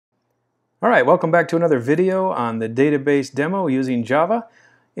Alright, welcome back to another video on the database demo using Java.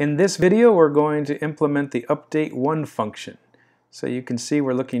 In this video we're going to implement the update one function. So you can see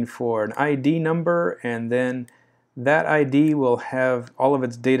we're looking for an ID number, and then that ID will have all of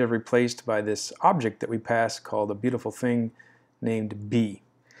its data replaced by this object that we pass called a beautiful thing named B.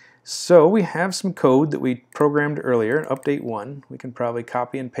 So we have some code that we programmed earlier, update one. We can probably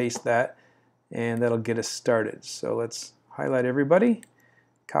copy and paste that, and that'll get us started. So let's highlight everybody.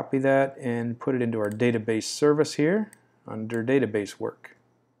 Copy that and put it into our database service here under database work.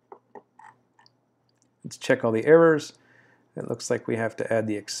 Let's check all the errors. It looks like we have to add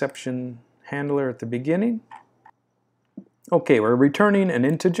the exception handler at the beginning. Okay, we're returning an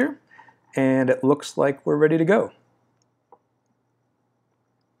integer, and it looks like we're ready to go.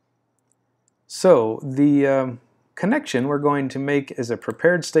 So the connection we're going to make is a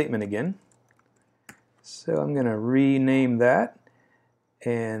prepared statement again. So I'm going to rename that.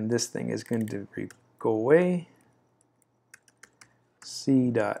 And this thing is going to go away.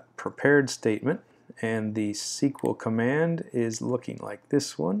 C.prepared statement, and the SQL command is looking like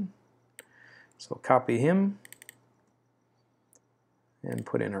this one. So copy him and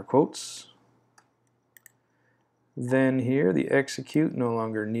put in our quotes. Then here the execute no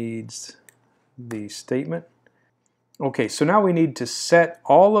longer needs the statement. Okay, so now we need to set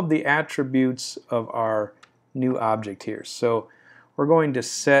all of the attributes of our new object here. So we're going to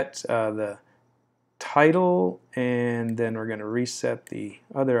set the title, and then we're going to reset the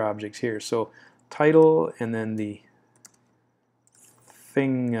other objects here. So title, and then the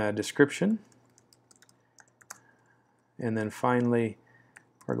thing description. And then finally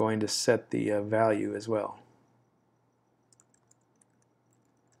we're going to set the value as well.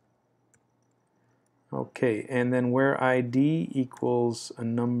 Okay, and then where ID equals a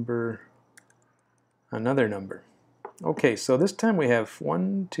number, another number. Okay, so this time we have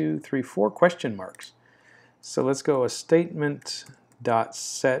 1, 2, 3, 4 question marks. So let's go a statement dot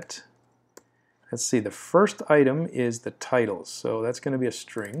set. Let's see, the first item is the title, so that's going to be a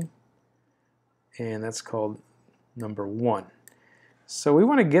string, and that's called number 1. So we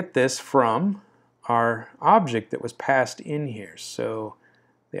want to get this from our object that was passed in here. So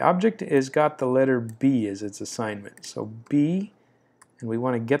the object has got the letter B as its assignment. So B, and we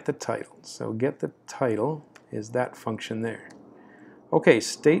want to get the title. So get the title is that function there. Okay,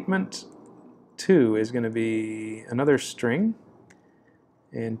 statement 2 is going to be another string,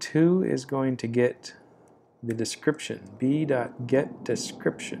 and 2 is going to get the description,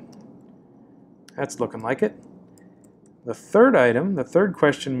 b.getDescription. That's looking like it. The third item, the third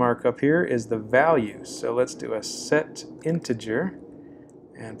question mark up here, is the value. So let's do a set integer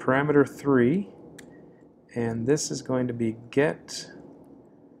and parameter 3, and this is going to be get,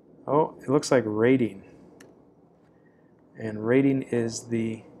 oh, it looks like rating. And rating is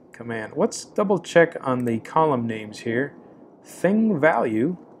the command. Let's double check on the column names here. Thing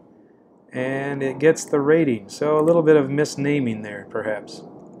value, and it gets the rating. So a little bit of misnaming there perhaps.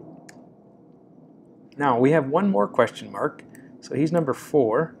 Now we have one more question mark. So he's number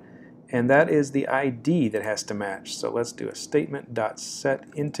 4, and that is the ID that has to match. So let's do a statement dot set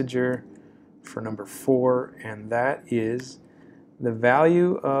integer for number 4, and that is the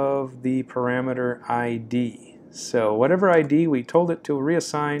value of the parameter ID. So whatever ID we told it to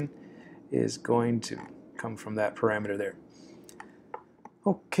reassign is going to come from that parameter there.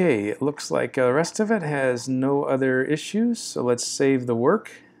 Okay, it looks like the rest of it has no other issues, so let's save the work.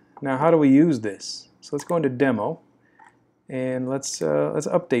 Now how do we use this? So let's go into demo, and let's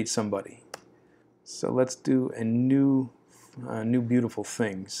update somebody. So let's do a new beautiful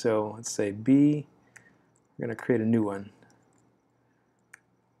thing. So let's say B, we're going to create a new one.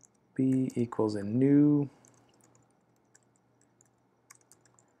 B equals a new.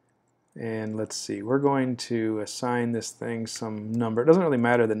 And let's see, we're going to assign this thing some number. It doesn't really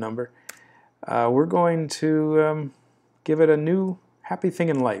matter the number. We're going to give it a new happy thing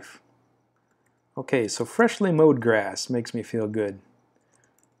in life. Okay, so freshly mowed grass makes me feel good.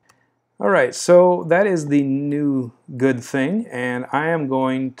 Alright, so that is the new good thing, and I am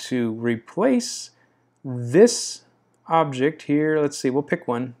going to replace this object here. Let's see, we'll pick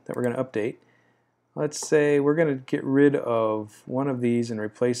one that we're going to update. Let's say we're going to get rid of one of these and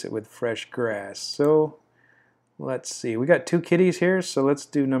replace it with fresh grass. So let's see, we got 2 kitties here, so let's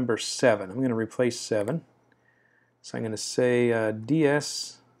do number 7. I'm going to replace 7. So I'm going to say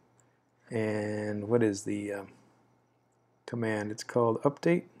ds, and what is the command? It's called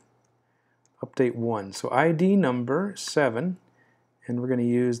update 1. So ID number 7, and we're going to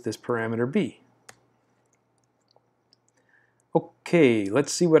use this parameter B. Okay,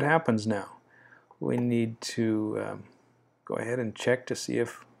 let's see what happens now. We need to go ahead and check to see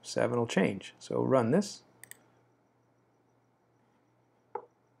if 7 will change. So run this.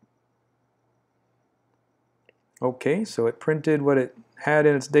 Okay, so it printed what it had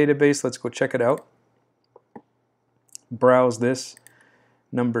in its database. Let's go check it out. Browse this.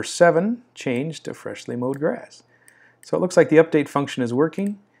 Number 7 changed to freshly mowed grass. So it looks like the update function is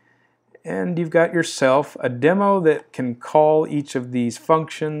working, and you've got yourself a demo that can call each of these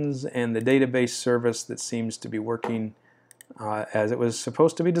functions and the database service that seems to be working as it was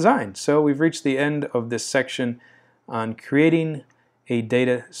supposed to be designed. So we've reached the end of this section on creating a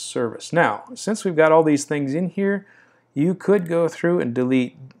data service. Now, since we've got all these things in here, you could go through and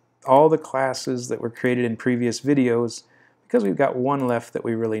delete all the classes that were created in previous videos because we've got one left that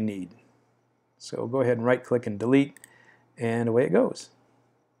we really need. So go ahead and right click and delete, and away it goes.